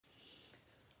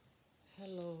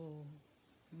Hello,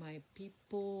 my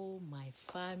people, my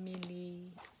family.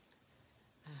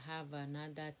 I have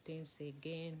another things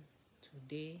again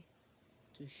today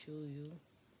to show you,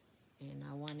 and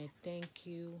I want to thank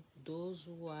you, those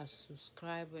who are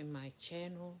subscribed in my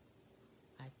channel.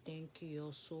 I thank you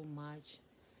all so much.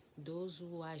 Those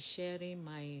who are sharing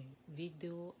my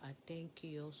video, I thank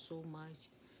you all so much.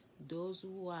 Those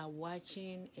who are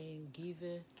watching and give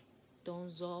a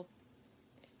thumbs up,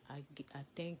 I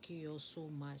thank you all so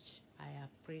much. I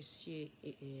appreciate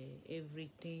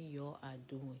everything you are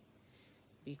doing.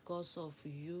 Because of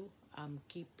you, I'm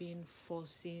keeping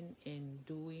forcing and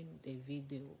doing the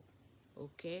video.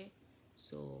 Okay?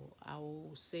 So I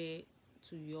will say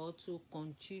to you all to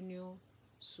continue,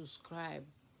 subscribe,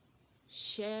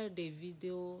 share the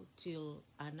video till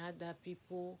another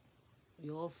people,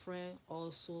 your friend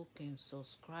also can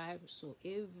subscribe, so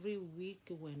every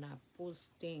week when I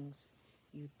post things,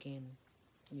 you can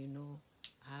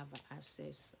have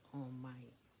access on my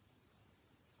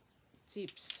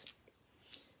tips.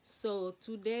 So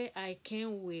today I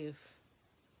came with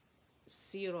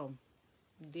serum.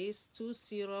 These two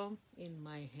serum in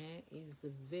my hand is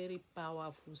a very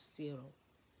powerful serum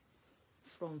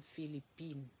from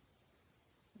Philippines.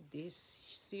 This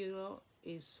serum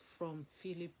is from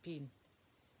Philippines,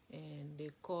 and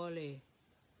they call it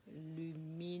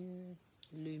lumin.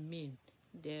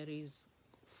 There is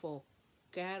for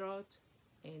carrot,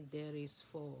 and there is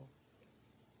for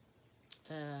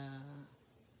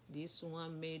this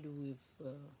one made with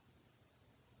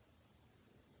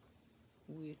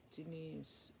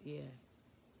this, yeah,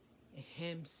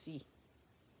 hemp seed.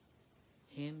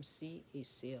 Hemp seed is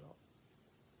syrup.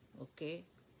 Okay,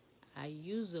 I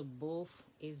use both.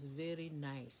 It's very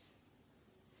nice.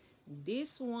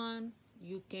 This one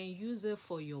you can use it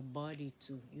for your body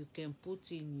too. You can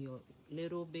put in your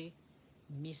little bit,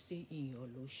 mix it in your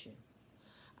lotion.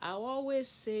 I always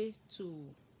say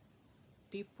to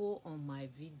people on my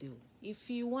video, if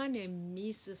you want to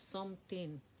mix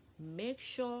something, make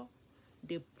sure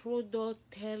the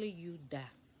product tell you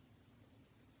that.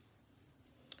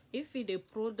 If the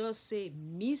product say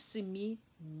miss me,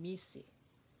 miss it.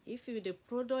 If the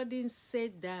product didn't say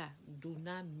that, do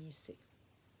not miss it.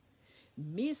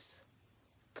 Miss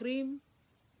cream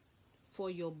for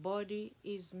your body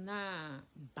is not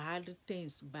bad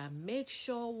things, but make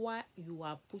sure what you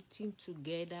are putting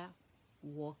together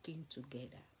working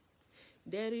together.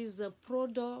 There is a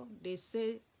product they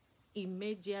say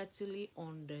immediately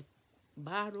on the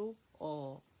bottle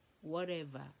or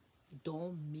whatever,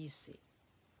 don't miss it.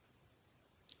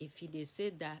 If they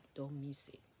say that, don't miss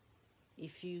it.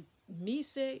 If you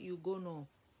miss it, you're gonna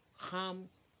harm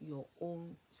your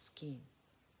own skin.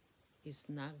 It's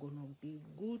not gonna be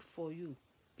good for you,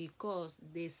 because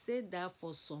they say that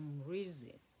for some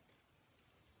reason.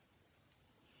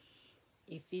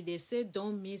 If they say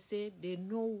don't miss it, they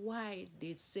know why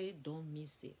they say don't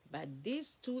miss it. But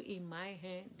these two in my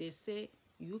hand, they say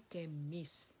you can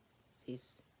miss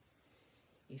this.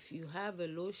 If you have a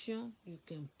lotion, you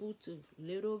can put a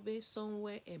little bit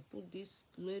somewhere and put this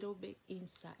little bit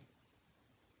inside.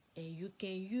 And you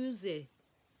can use it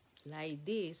like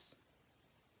this,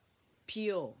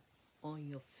 pure, on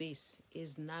your face.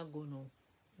 It's not gonna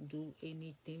do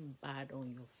anything bad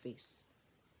on your face.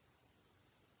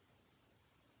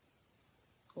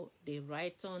 Oh, they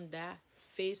write on that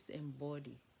face and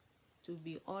body. To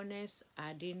be honest,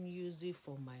 I didn't use it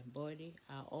for my body.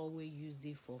 I always use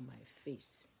it for my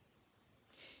face.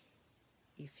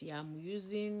 If I'm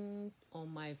using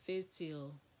on my face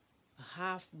till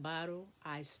half bottle,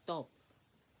 I stop.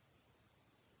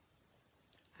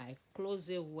 I close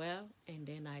it well and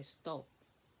then I stop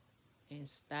and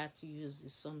start to use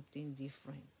something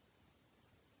different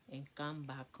and come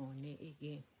back on it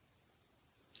again.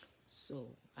 So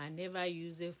I never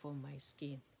use it for my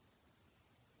skin,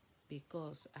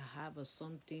 because I have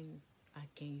something I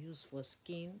can use for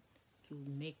skin to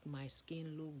make my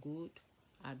skin look good.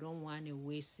 I don't want to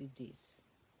waste this.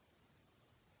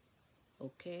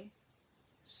 Okay,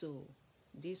 so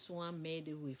this one made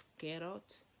it with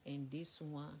carrot, and this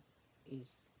one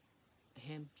is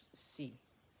hemp seed.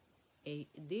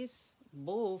 This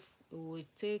both will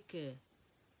take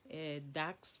a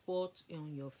dark spot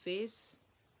on your face.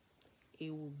 It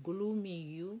will gloomy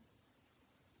you.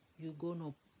 You're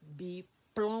gonna be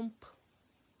plump.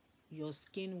 Your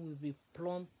skin will be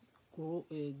plump,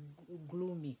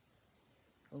 gloomy.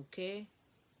 Okay,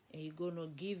 and it's gonna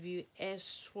give you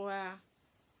extra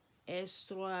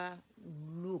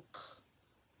look.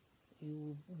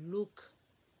 You look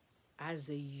as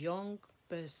a young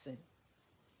person.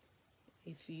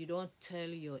 If you don't tell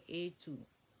your age to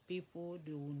people,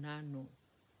 they will not know.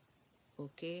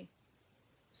 Okay,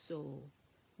 so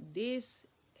this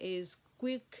is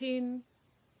quicken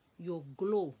your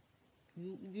glow.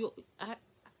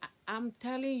 I'm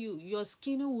telling you, your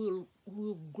skin will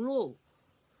glow.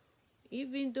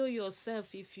 Even though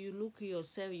yourself, if you look at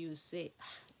yourself, you say,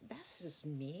 that is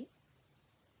me.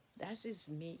 That is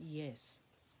me, yes.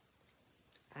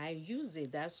 I use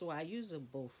it. That's why I use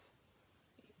it both.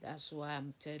 That's why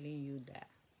I'm telling you that.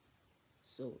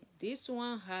 So this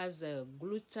one has a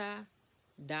gluta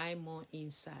diamond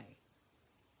inside.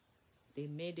 They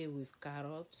made it with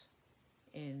carrot,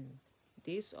 and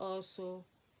this also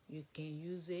you can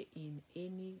use it in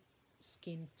any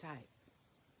skin type.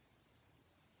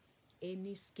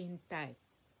 Any skin type.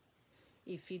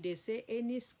 If they say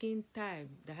any skin type,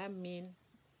 that means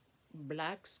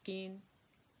black skin,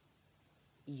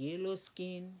 yellow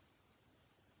skin,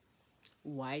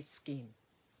 white skin.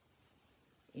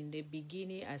 In the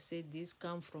beginning, I said this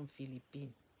come from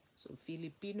Philippines. So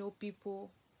Filipino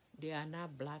people, they are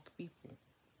not black people.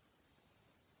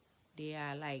 They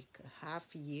are like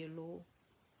half yellow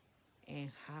and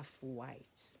half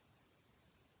white.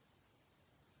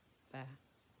 But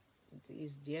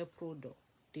it's their product.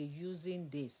 They're using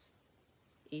this.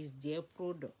 It's their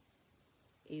product.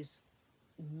 It's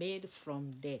made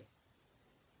from there.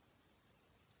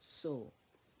 So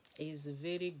it's a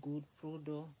very good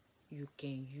product you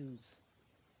can use.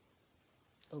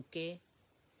 Okay?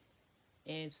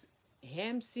 And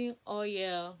hemp seed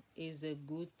oil is a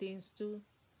good thing too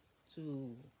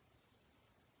to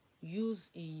use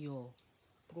in your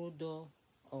product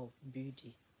of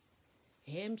beauty.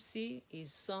 Hemp seed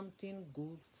is something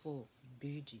good for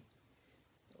beauty.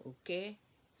 Okay,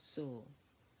 so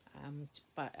I'm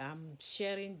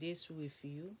sharing this with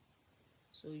you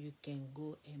so you can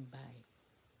go and buy.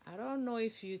 I don't know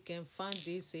if you can find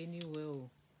this anywhere.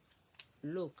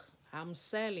 Look, I'm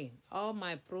selling all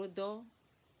my product.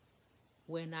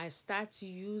 When I start to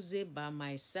use it by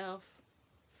myself,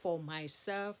 for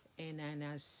myself, and then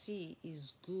I see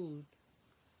it's good,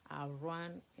 I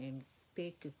run and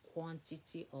take a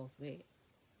quantity of it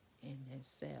and then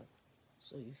sell.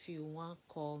 So if you want,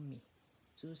 call me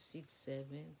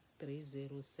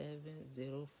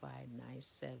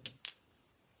 267-307-0597.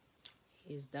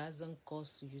 It doesn't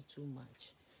cost you too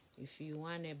much. If you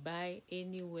want to buy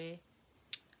anywhere,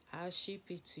 I'll ship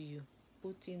it to you.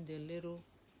 Put in the little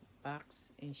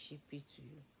box and ship it to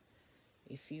you.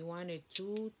 If you want a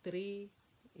 2, 3,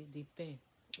 it depends.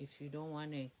 If you don't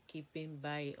want to keep in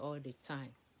buy all the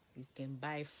time, you can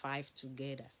buy 5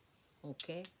 together.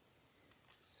 Okay?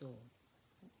 So,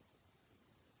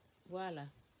 voilà.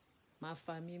 Ma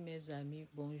famille, mes amis,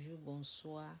 bonjour,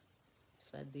 bonsoir.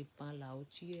 Ça dépend là où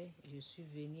tu es. Je suis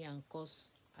venue en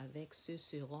Corse avec ce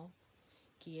sérum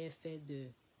qui est fait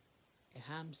de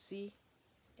hamsi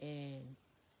et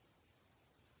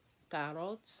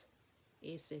carottes.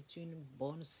 Et c'est une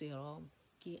bonne sérum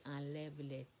qui enlève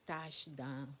les taches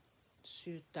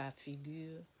sur ta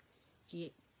figure,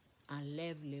 qui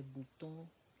enlève les boutons,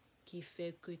 qui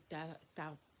fait que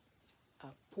ta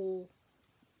peau,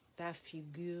 ta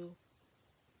figure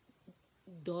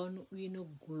donne une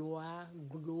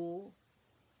glow,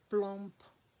 plump,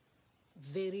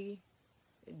 very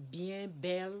bien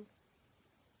belle,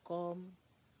 comme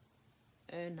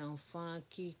un enfant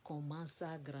qui commence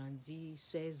à grandir,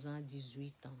 16 ans,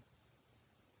 18 ans.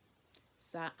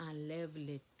 Ça enlève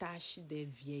les taches de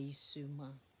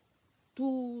vieillissement.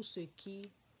 Tout ce qui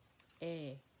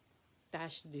est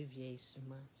taches de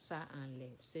vieillissement, ça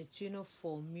enlève. C'est une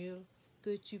formule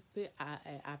que tu peux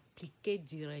appliquer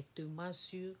directement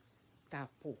sur ta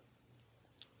peau.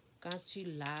 Quand tu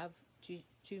laves, tu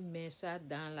mets ça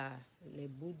dans les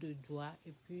bouts de doigts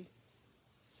et puis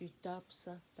tu tapes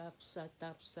ça,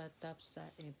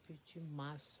 et puis tu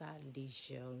masses ça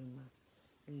légèrement.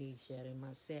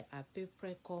 Légèrement. C'est à peu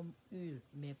près comme huile,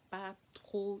 mais pas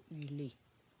trop huilé.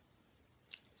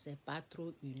 C'est pas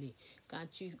trop huilé. Quand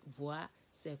tu vois,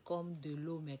 c'est comme de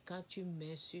l'eau, mais quand tu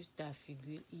mets sur ta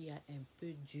figure, il y a un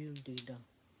peu d'huile dedans.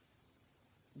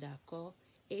 D'accord?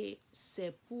 Et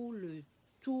c'est pour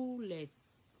tous les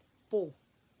peaux,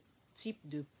 types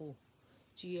de peau.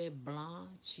 Tu es blanc,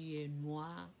 tu es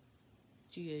noir,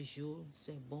 tu es jaune,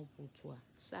 c'est bon pour toi.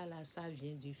 Ça là, ça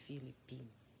vient du Philippines.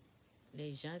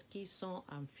 Les gens qui sont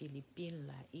en Philippines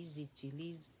là, ils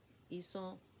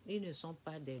ne sont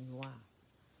pas des noirs.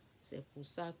 C'est pour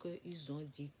ça qu'ils ont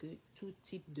dit que tout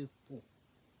type de peau,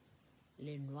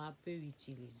 les noirs peuvent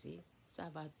utiliser. Ça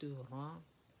va te rendre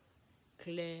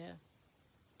clair,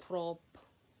 propre,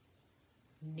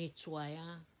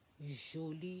 nettoyant,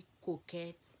 jolie,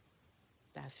 coquette.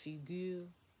 Ta figure,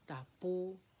 ta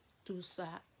peau, tout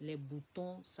ça, les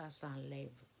boutons, ça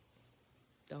s'enlève.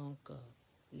 Donc,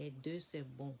 les deux, c'est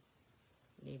bon.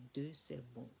 Les deux, c'est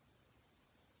bon.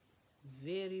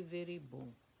 Very, very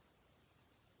bon.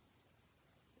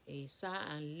 Et ça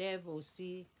enlève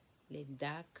aussi les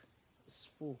dark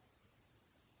spots.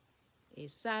 Et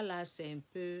ça, là, c'est un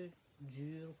peu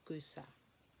dur que ça.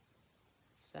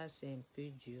 Ça, c'est un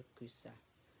peu dur que ça.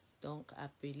 Donc,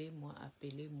 appelez-moi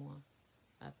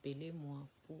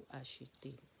pour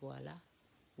acheter. Voilà.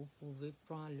 Vous pouvez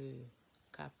prendre le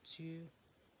capture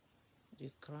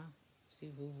d'écran si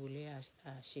vous voulez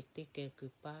acheter quelque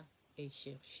part et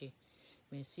chercher.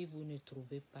 Mais si vous ne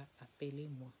trouvez pas,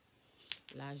 appelez-moi.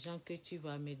 L'argent que tu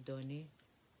vas me donner,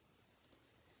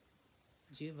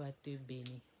 Dieu va te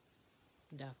bénir.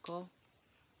 D'accord?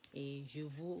 Et je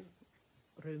vous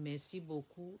remercie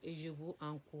beaucoup et je vous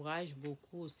encourage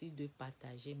beaucoup aussi de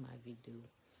partager ma vidéo.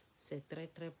 C'est très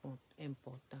très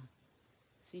important.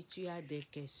 Si tu as des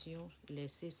questions,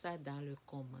 laissez ça dans le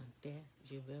commentaire,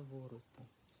 je vais vous répondre.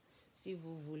 Si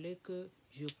vous voulez que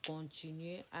je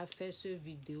continue à faire ce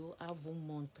vidéo, à vous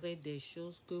montrer des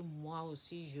choses que moi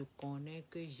aussi je connais,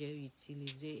 que j'ai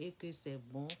utilisé et que c'est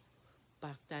bon,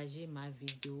 partagez ma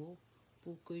vidéo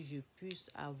pour que je puisse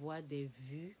avoir des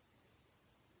vues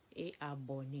et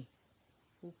abonner,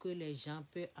 pour que les gens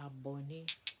puissent abonner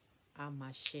à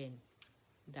ma chaîne.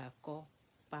 D'accord?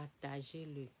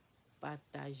 Partagez-le.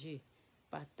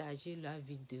 Partagez la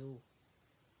vidéo.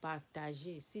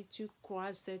 Partagez. Si tu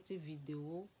crois cette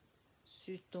vidéo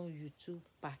sur ton YouTube,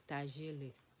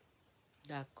 partagez-le.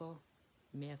 D'accord?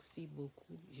 Merci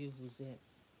beaucoup. Je vous aime.